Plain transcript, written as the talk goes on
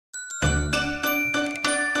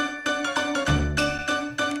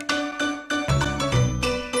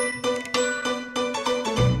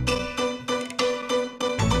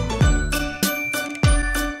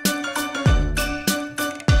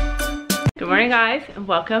morning, guys, and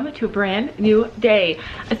welcome to a brand new day.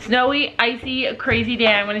 A snowy, icy, crazy day.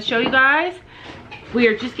 I'm going to show you guys. We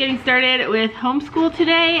are just getting started with homeschool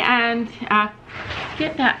today, and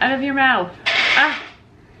get that out of your mouth.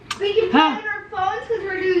 We can play on our phones because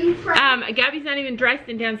we're doing Friday. Gabby's not even dressed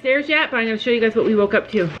and downstairs yet, but I'm going to show you guys what we woke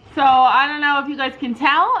up to. So I don't know if you guys can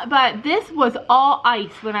tell, but this was all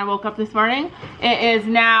ice when I woke up this morning. It is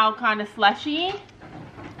now kind of slushy.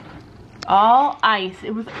 All ice.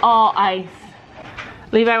 It was all ice.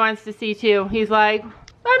 Levi wants to see too. He's like,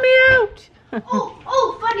 let me out.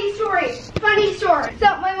 Funny story. Funny story.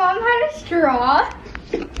 So my mom had a straw.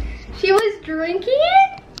 She was drinking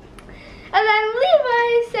it. And then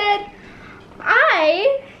Levi said,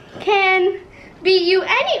 I can beat you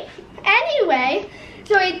anyway.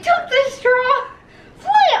 So he took the straw,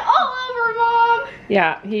 flung it all over Mom.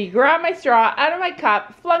 Yeah, he grabbed my straw out of my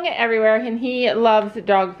cup, flung it everywhere, and he loves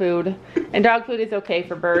dog food. And dog food is okay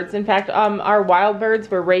for birds. In fact, our wild birds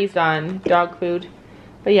were raised on dog food.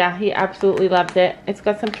 But yeah, he absolutely loves it. It's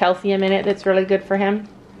got some calcium in it that's really good for him.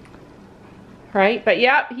 Right? But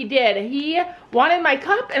yeah, he did. He wanted my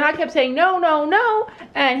cup, and I kept saying, no, no, no.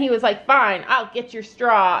 And he was like, fine, I'll get your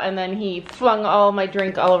straw. And then he flung all my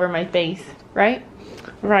drink all over my face. Right?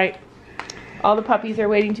 Right. All the puppies are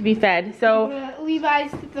waiting to be fed. So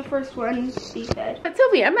Levi's the first one to be fed. But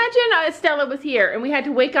Sylvia, imagine Stella was here and we had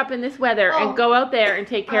to wake up in this weather and go out there and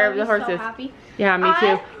take care of the horses. So happy. Yeah, me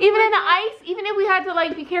too. Even in the ice, even if we had to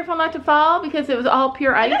like be careful not to fall because it was all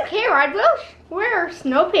pure ice. I don't care. I'd wear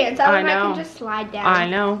snow pants. I can just slide down. I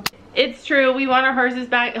know. It's true. We want our horses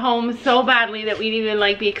back home so badly that we'd even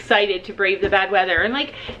like be excited to brave the bad weather. And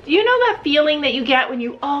like, do you know that feeling that you get when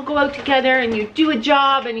you all go out together and you do a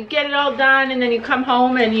job and you get it all done and then you come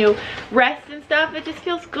home and you rest and stuff? It just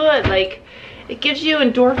feels good. Like, it gives you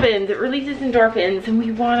endorphins. It releases endorphins, and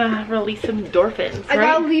we want to release some endorphins, right? I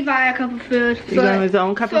got Levi a cup of food. You got him his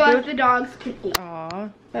own cup of food? So the dogs can eat. Aw,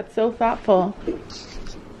 that's so thoughtful.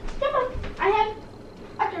 Come on. I have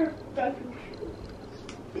other dog food.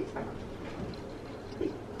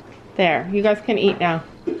 There, you guys can eat now.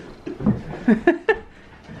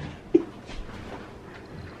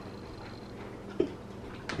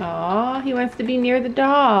 Aw, he wants to be near the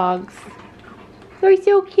dogs. They're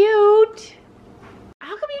so cute.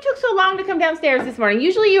 How come you took so long to come downstairs this morning?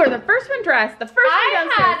 Usually you are the first one dressed, the first one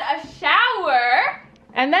downstairs. I had a shower.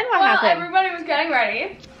 And then what happened? Everybody was getting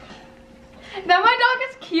ready. Then my dog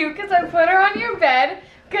is cute because I put her on your bed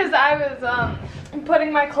because I was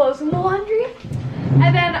putting my clothes in the laundry.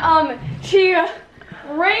 And then she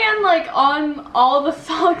ran like on all the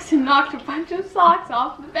socks and knocked a bunch of socks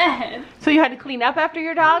off the bed. So you had to clean up after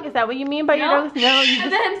your dog? Is that what you mean by your dogs? No, you just...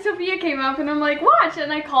 And then Sophia came up and I'm like, watch.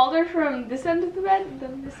 And I called her from this end of the bed and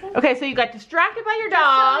then this end. Okay, so you got distracted by your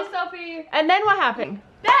dog. Sophie. And then what happened?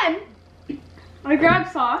 Then I grabbed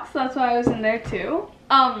socks. That's why I was in there too.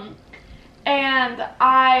 And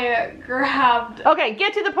I grabbed... Okay,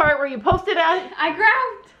 get to the part where you posted out. I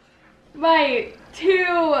grabbed my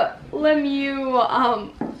 2 Lemieux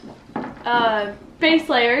base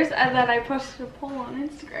layers, and then I posted a poll on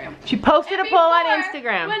Instagram. She posted a poll on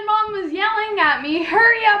Instagram. When Mom was yelling at me,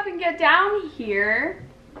 hurry up and get down here.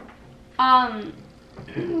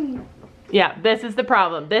 Yeah, this is the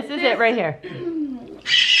problem. This is it right here. It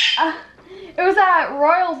was that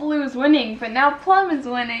Royal Blue's winning, but now Plum is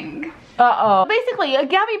winning. Uh-oh. Basically,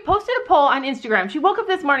 Gabby posted a poll on Instagram. She woke up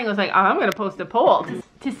this morning and was like, oh, I'm gonna post a poll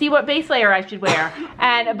to see what base layer I should wear.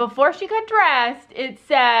 And before she got dressed, it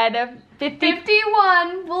said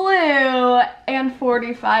 51 blue and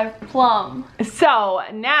 45 plum. So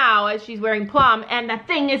now as she's wearing plum and the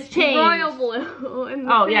thing is changed. Royal blue. And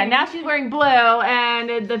oh yeah, now she's wearing blue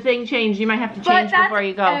and the thing changed. You might have to change before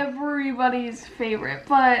you go. Everybody's favorite,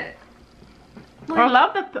 but like, I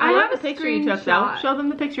love the picture you took though. Show them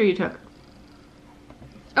the picture you took.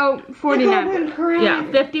 Oh, 49. Yeah,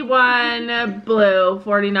 51 blue,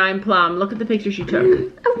 49 plum. Look at the picture she took.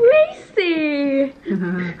 Macy.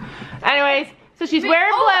 Anyways, so she's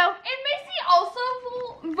wearing blue. And Macy also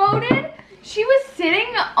voted. She was sitting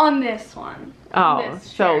on this one. Oh,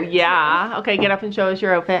 so yeah. Okay, get up and show us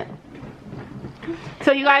your outfit.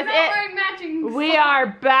 So you guys, we are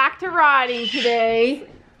back to riding today.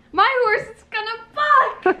 My horse is gonna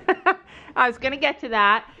buck. I was gonna get to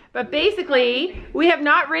that. But basically, we have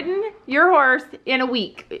not ridden your horse in a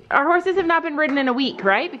week. Our horses have not been ridden in a week,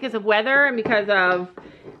 right? Because of weather and because of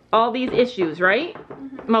all these issues, right?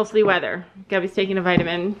 Mm-hmm. Mostly weather. Gabby's taking a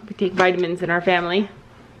vitamin. We take vitamins in our family.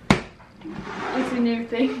 It's a new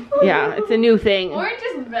thing. Yeah, it's a new thing. Orange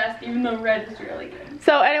is the best, even though red is really good.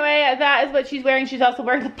 So anyway, that is what she's wearing. She's also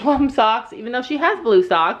wearing the plum socks, even though she has blue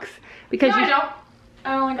socks. Because no, I don't.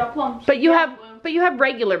 I only got plum. But you have, blue. but you have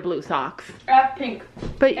regular blue socks. I have pink.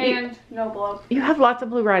 But And no blue. you have lots of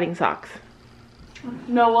blue riding socks.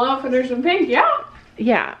 No blue, but there's some pink, yeah.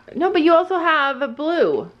 Yeah. No, but you also have a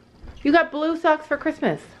blue. You got blue socks for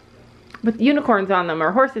Christmas. With unicorns on them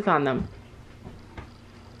or horses on them.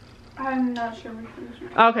 I'm not sure which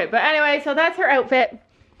one. Okay, but anyway, so that's her outfit.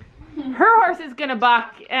 Her horse is gonna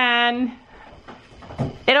buck, and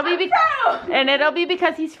it'll be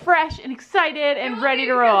because he's fresh and excited and ready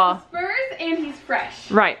to roll. Spurs and he's fresh.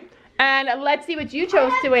 Right. And let's see what you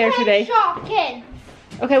chose to wear today. Shopkins.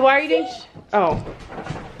 Okay, why are you doing? Oh,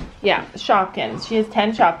 yeah, Shopkins. She has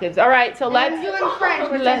 10 Shopkins. All right, so let's. I'm doing French,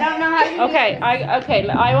 which I don't know how to do. Okay,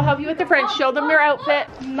 I will help you with the French. Show them your outfit.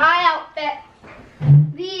 My outfit.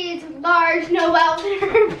 These large Noble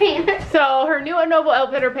Outfitter pants. So her new Noble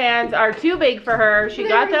Outfitter pants are too big for her. She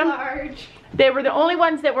got them. Large. They were the only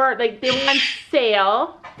ones that were like, they were on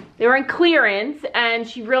sale. They were in clearance, and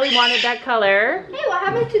she really wanted that color. Hey, what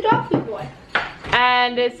happened to Dog Food Boy?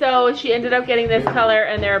 And so she ended up getting this color,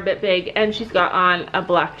 and they're a bit big, and she's got on a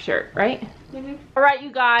black shirt, right? Mm-hmm. All right,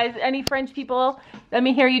 you guys, any French people, let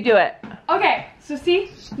me hear you do it. Okay, so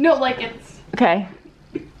see? No, like it's... Okay.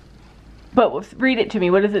 But read it to me.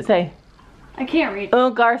 What does it say? I can't read.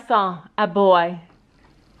 Un garçon, a boy.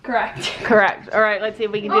 Correct. Correct. All right, let's see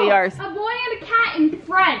if we can do yours. A boy and a cat in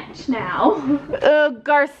French now.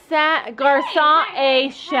 Garçon et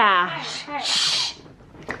chat.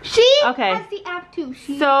 She Okay. has the app too.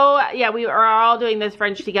 So, yeah, we are all doing this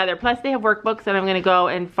French together. Plus, they have workbooks, and I'm going to go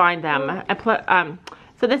and find them.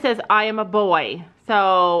 So this says, I am a boy.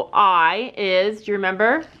 So, I is, do you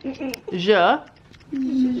remember? Je.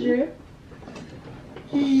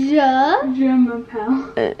 Je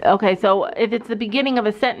m'appelle. Okay, so if it's the beginning of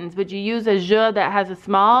a sentence, would you use a je that has a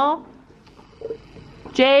small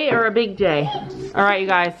J or a big J? All right, you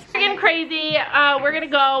guys. We're getting crazy. We're going to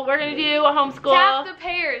go. We're going to do a homeschool. Tap the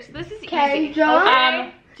pairs. This is easy.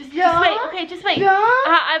 Just wait. Okay, just wait.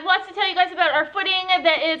 I have lots to tell you guys about our footing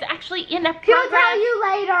that is actually in the progress. He'll tell you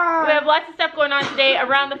later. We have lots of stuff going on today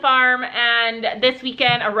around the farm, and this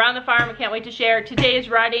weekend around the farm. I can't wait to share. Today is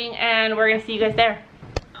riding, and we're going to see you guys there.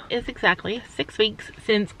 It's exactly 6 weeks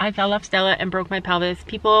since I fell off Stella and broke my pelvis.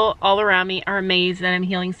 People all around me are amazed that I'm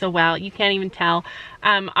healing so well. You can't even tell.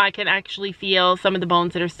 I can actually feel some of the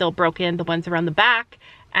bones that are still broken, the ones around the back,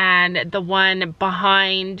 and the one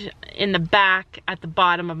behind in the back at the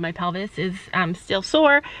bottom of my pelvis is still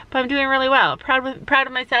sore, but I'm doing really well. Proud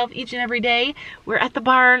of myself each and every day. We're at the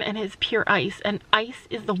barn and it's pure ice, and ice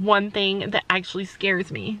is the one thing that actually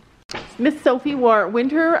scares me. Miss Sophie wore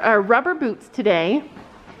winter rubber boots today.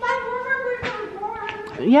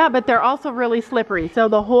 Yeah, but they're also really slippery. So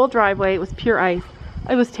the whole driveway was pure ice.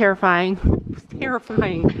 It was terrifying. It was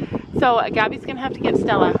terrifying. So Gabby's gonna have to get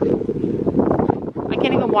Stella. I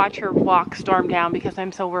can't even watch her walk storm down because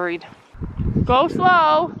I'm so worried. Go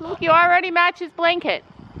slow. Look, you already match his blanket.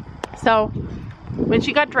 So when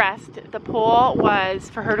she got dressed, the poll was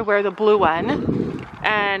for her to wear the blue one.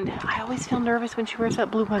 And I always feel nervous when she wears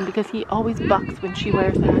that blue one because he always bucks when she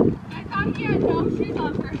wears that. I thought he had no shoes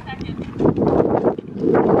on for a second.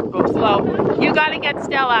 Go slow. You gotta get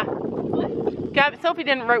Stella. Sophie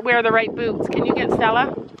didn't wear the right boots. Can you get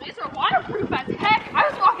Stella? These are waterproof as heck. I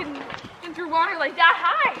was walking through water like that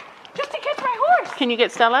high just to catch my horse. Can you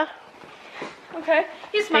get Stella? Okay.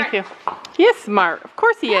 He's smart. Thank you. He is smart. Of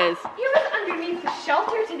course he is. He was underneath the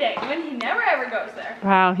shelter today when he never ever goes there.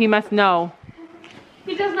 Wow, he must know.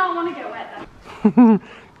 He does not want to get wet though.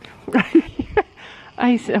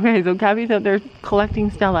 Okay, so Gabby's out there collecting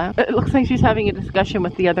Stella. It looks like she's having a discussion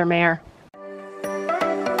with the other mare.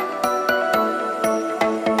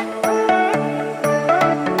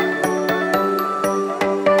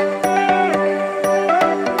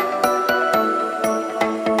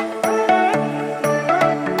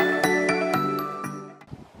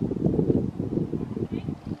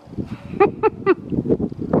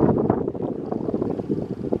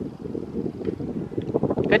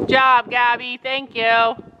 Good job, Gabby. Thank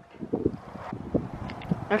you.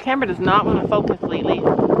 Our camera does not want to focus lately.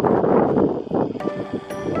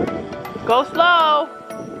 Go slow.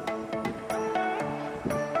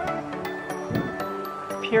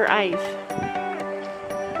 Pure ice.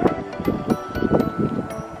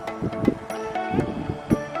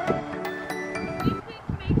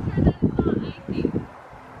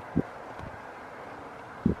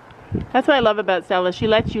 That's what I love about Stella. She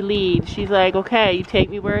lets you lead. She's like, okay, you take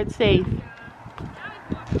me where it's safe.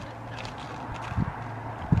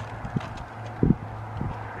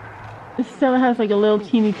 Stella has like a little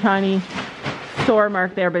teeny tiny sore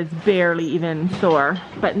mark there, but it's barely even sore.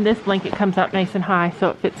 But in this blanket comes up nice and high, so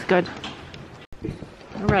it fits good.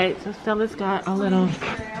 Alright, so Stella's got a little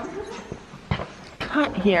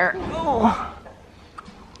cut here. Oh.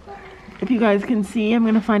 If you guys can see, I'm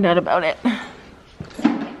gonna find out about it.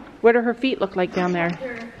 What do her feet look like down there?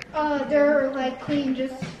 They're like clean,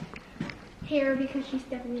 just hair because she's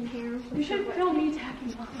stepping in hair. You should film me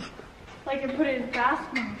tapping on. Like and put it in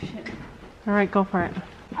fast motion. Alright, go for it.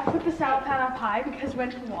 I put the stout pad up high because when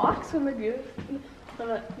it walks, when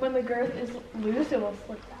the girth is loose, it will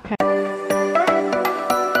slip down.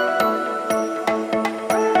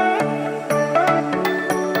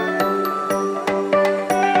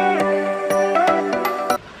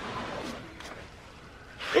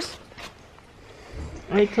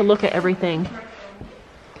 I like to look at everything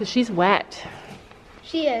because she's wet.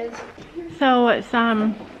 She is. So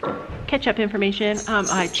some catch-up information.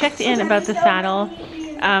 I checked in about the saddle.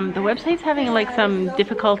 The website's having like some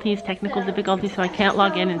difficulties, technical difficulties, so I can't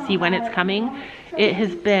log in and see when it's coming. It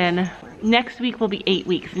has been, next week will be 8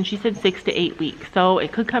 weeks, and she said 6 to 8 weeks. So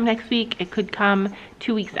it could come next week, it could come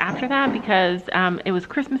 2 weeks after that because it was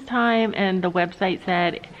Christmas time and the website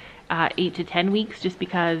said 8 to 10 weeks just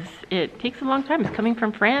because it takes a long time. It's coming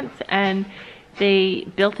from France and they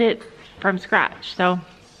built it from scratch. So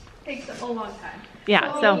Takes a long time.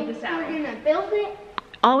 yeah, so We're gonna build it.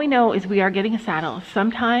 all we know is we are getting a saddle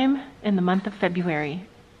sometime in the month of February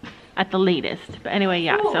at the latest. But anyway,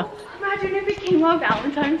 yeah, Cool. so Imagine if it came on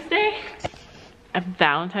Valentine's Day. a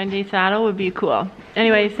Valentine's Day saddle would be cool.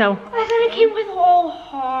 Anyway, so I thought it came with all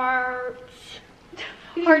hearts.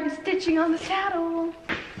 Hard stitching on the saddle.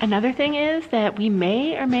 another thing is that we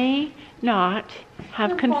may or may not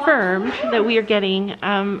have confirmed that we are getting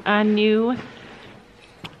a new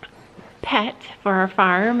pet for our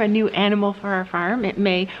farm, a new animal for our farm. It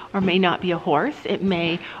may or may not be a horse. It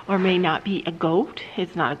may or may not be a goat.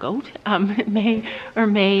 It's not a goat. It may or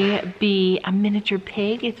may be a miniature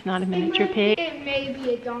pig. It's not a miniature pig. It may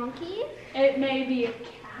be a donkey. It may be a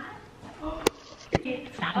cat.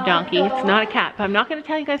 It's not a donkey. It's not a cat. But I'm not going to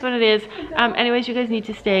tell you guys what it is. Anyways, you guys need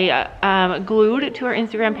to stay glued to our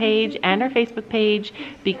Instagram page and our Facebook page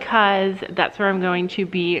because that's where I'm going to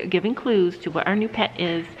be giving clues to what our new pet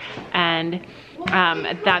is, and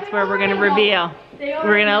that's where we're going to reveal.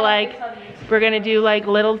 We're gonna do like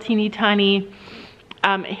little teeny tiny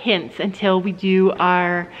hints until we do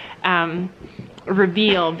our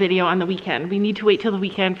reveal video on the weekend. We need to wait till the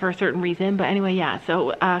weekend for a certain reason, but anyway, yeah,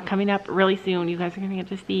 so coming up really soon, you guys are gonna get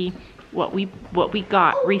to see what we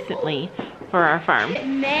got recently for our farm. It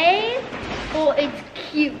may. Oh, it's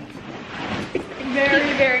cute.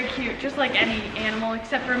 Very, very cute. Just like any animal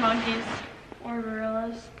except for monkeys or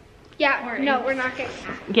gorillas. Yeah, Or no, apes. we're not getting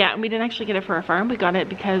that. Yeah, and we didn't actually get it for our farm. We got it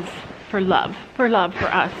because for love for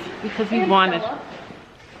us, because we And wanted. Stella.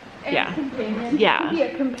 And Yeah. companion. Yeah. Be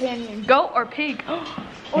a companion. Goat or pig.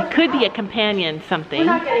 It could be a companion something. We're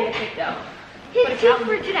not getting a pig though. It's cute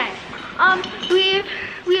for today.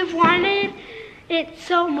 We've wanted it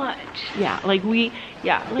so much. Yeah, like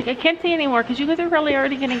I can't say anymore because you guys are really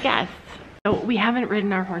already gonna guess. So we haven't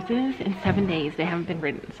ridden our horses in 7 days. They haven't been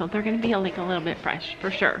ridden, so they're gonna be like a little bit fresh for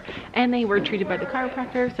sure. And they were treated by the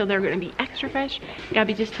chiropractor, so they're gonna be extra fresh.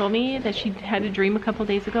 Gabby just told me that she had a dream a couple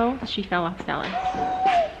days ago that she fell off Stella.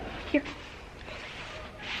 Here.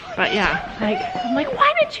 But yeah, I'm like,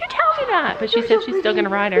 why didn't you tell me that? But she said she's still gonna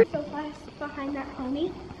ride her. So fast behind that pony.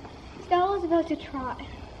 Stella's about to trot.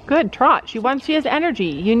 Good, trot. She has energy.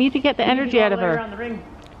 You need to get the energy out of her. Around the ring.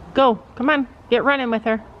 Go, come on, get running with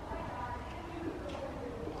her.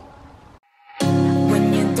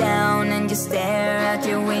 When you're down and you stare out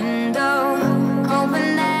your window,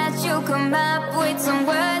 hoping that you'll come up with some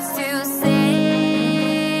words to say.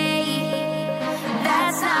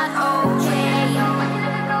 That's not okay.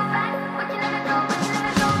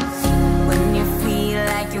 When you feel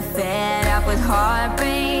like you're fed up with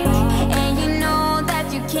heartbreak, and you know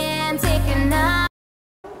that you can't take enough.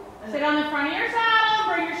 Sit on the front of your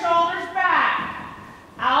saddle, bring your shoulders back.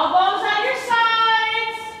 Elbows at your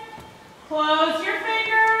sides. Close your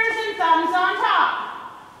fingers and thumbs on top.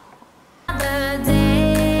 The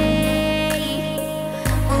day,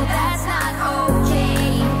 well, that's not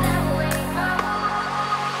okay.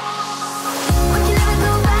 We can never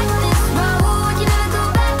go back this road. We can never go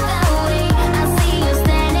back that way. I see you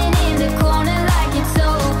standing in the corner like it's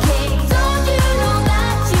okay. Don't you know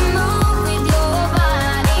that you move with your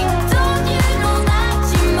body? Don't you know that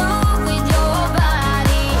you move with your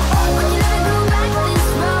body? We can never go back this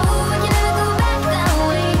road. We can never go back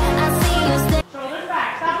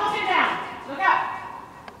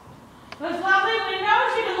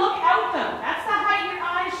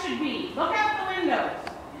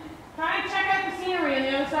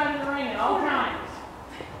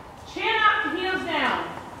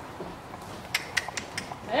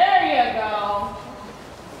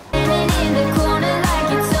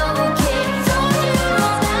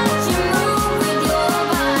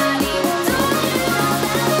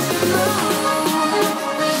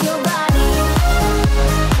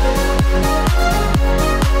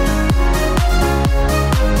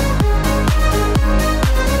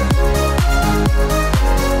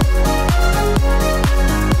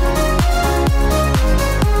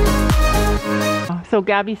So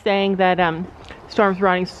Gabby's saying that Storm's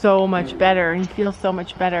running so much better. He feels so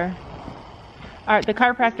much better. The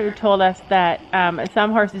chiropractor told us that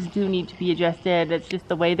some horses do need to be adjusted. It's just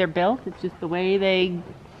the way they're built. It's just the way they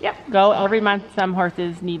go. Every month some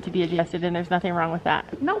horses need to be adjusted, and there's nothing wrong with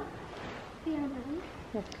that. Nope.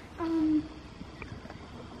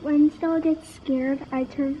 When Stella gets scared, I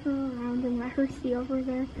turn her around and let her see over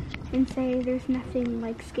there and say there's nothing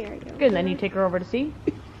like scary over Good, then you take her over to see?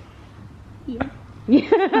 Yeah.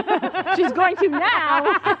 She's going to now.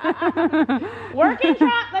 Working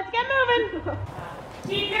trot, let's get moving.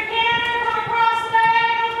 Keep your canter, come across the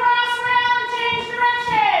diagonal, cross rail, and change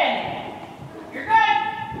direction. You're good.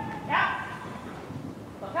 Yep.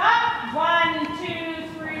 Look up. 1, 2,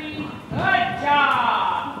 3. Good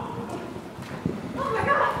job. Oh my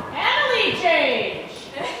god. And a lead change.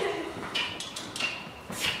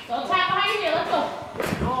 So tap behind you, let's go.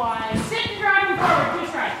 Boy, sit and drive forward, 2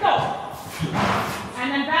 strides, go. And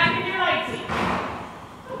then back into your light seat.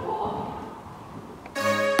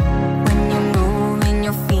 When you're moving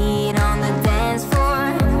your feet on the dance floor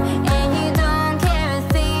and you don't care a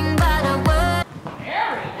thing but a word.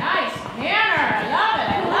 Very nice, canter. I love it,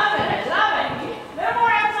 I love it, I love it. A little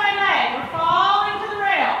more outside leg. We're falling to the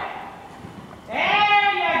rail.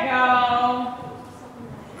 There you go.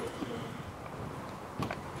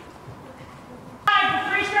 5 for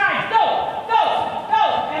 3 strides. Go, go, go.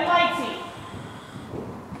 And light seat.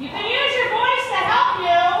 You can use your voice to help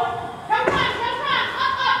you. Come on, up,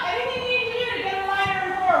 up. Anything you need to do to get her lighter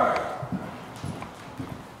and forward.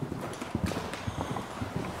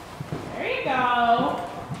 There you go.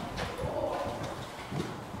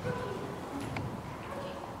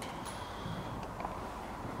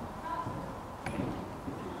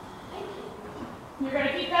 You're going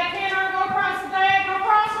to keep that canter and go across the diagonal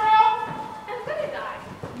cross rail? I'm gonna die.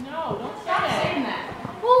 No, don't stop saying that.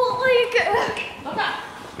 Well, like, Look up.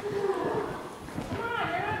 Come on,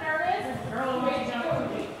 you're not nervous. There's a girl who wants to jump 2 feet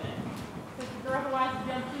today. There's a girl who wants to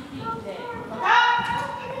jump 2 feet today. Look up.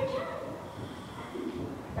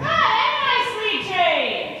 Good, and nice lead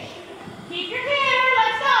change. Keep your canter,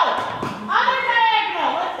 let's go. Other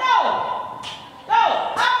diagonal, let's go. Go,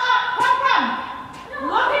 up, come.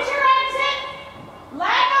 Look at your exit.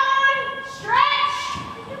 Leg on, stretch.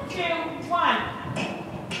 2, 1.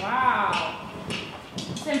 Wow.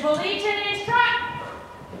 Simple lead change, trot.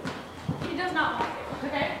 he does not want to.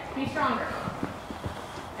 Okay, be stronger.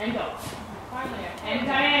 And go. Finally, and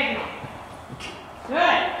diagonal. Good.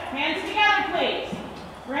 Hands together, please.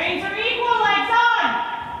 Reins are equal, legs on.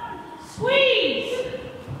 Squeeze.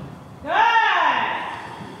 Good.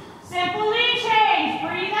 Simple lead change.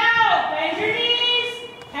 Breathe out. Bend your knees.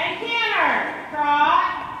 And canter. Trot.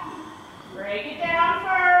 Break it down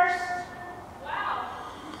first. Wow.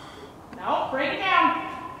 No, break it down.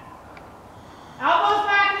 Elbows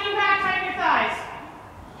back, lean back, tighten your thighs.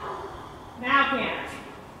 Now canter.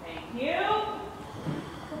 Thank you.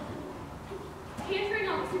 He was bring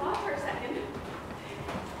on the spot for a second.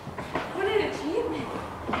 What did it change?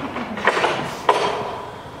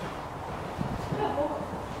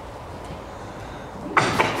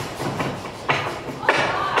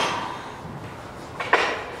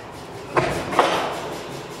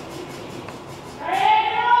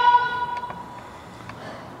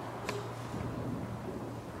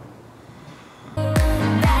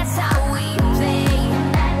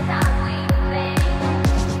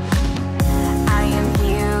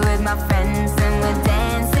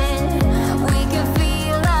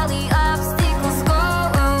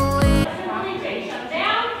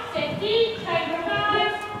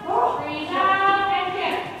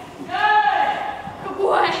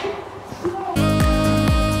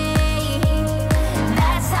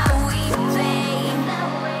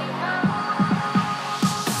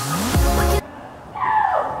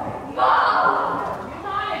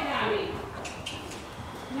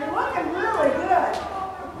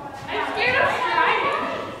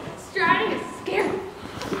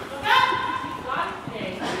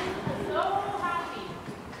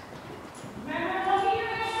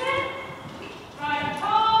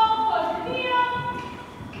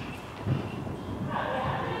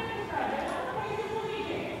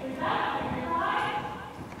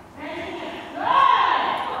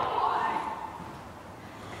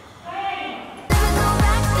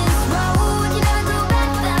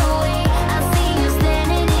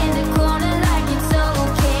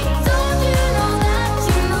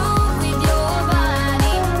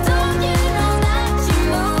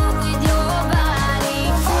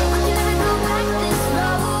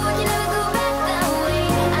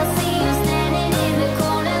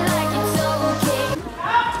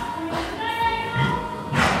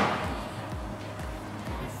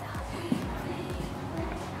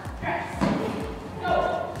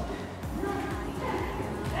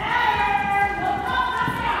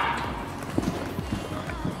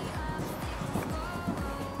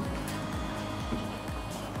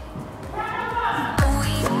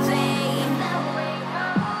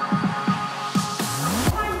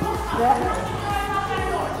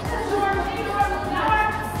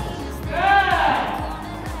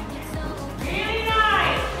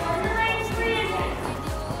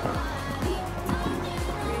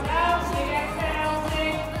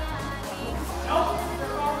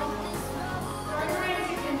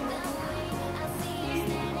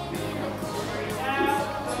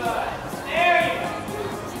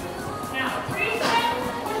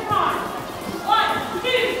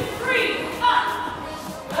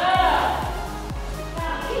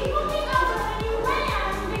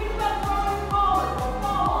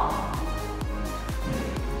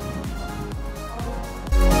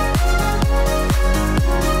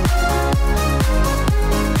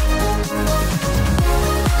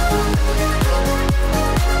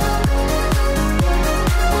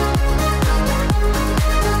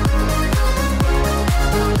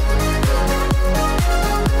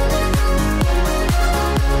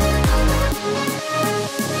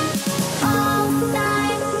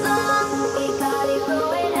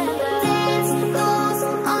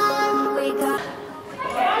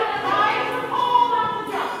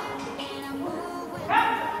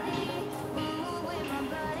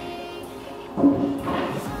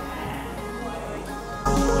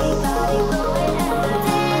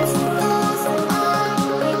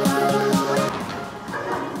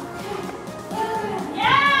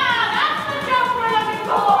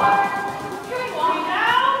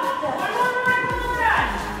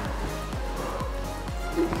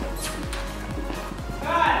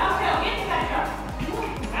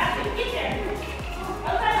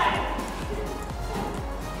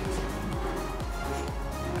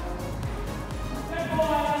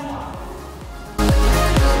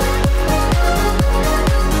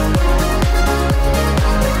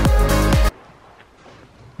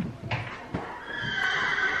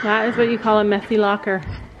 That is what you call a messy locker.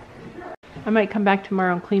 I might come back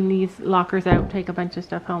tomorrow and clean these lockers out, take a bunch of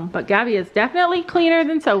stuff home. But Gabby is definitely cleaner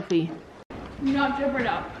than Sophie. Not jumper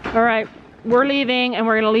up. All right, we're leaving and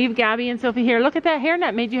we're gonna leave Gabby and Sophie here. Look at that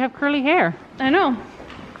hairnet, made you have curly hair. I know.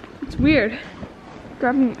 It's weird.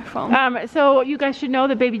 Grabbing my phone. So you guys should know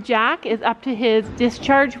that baby Jack is up to his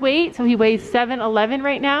discharge weight. So he weighs 7'11"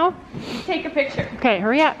 right now. Take a picture. Okay,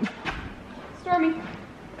 hurry up. Stormy.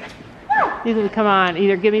 Come on,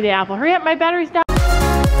 either give me the apple. Hurry up, my battery's down.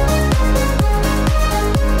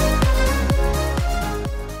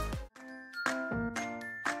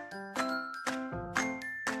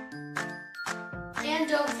 And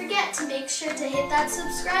don't forget to make sure to hit that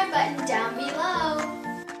subscribe button down below.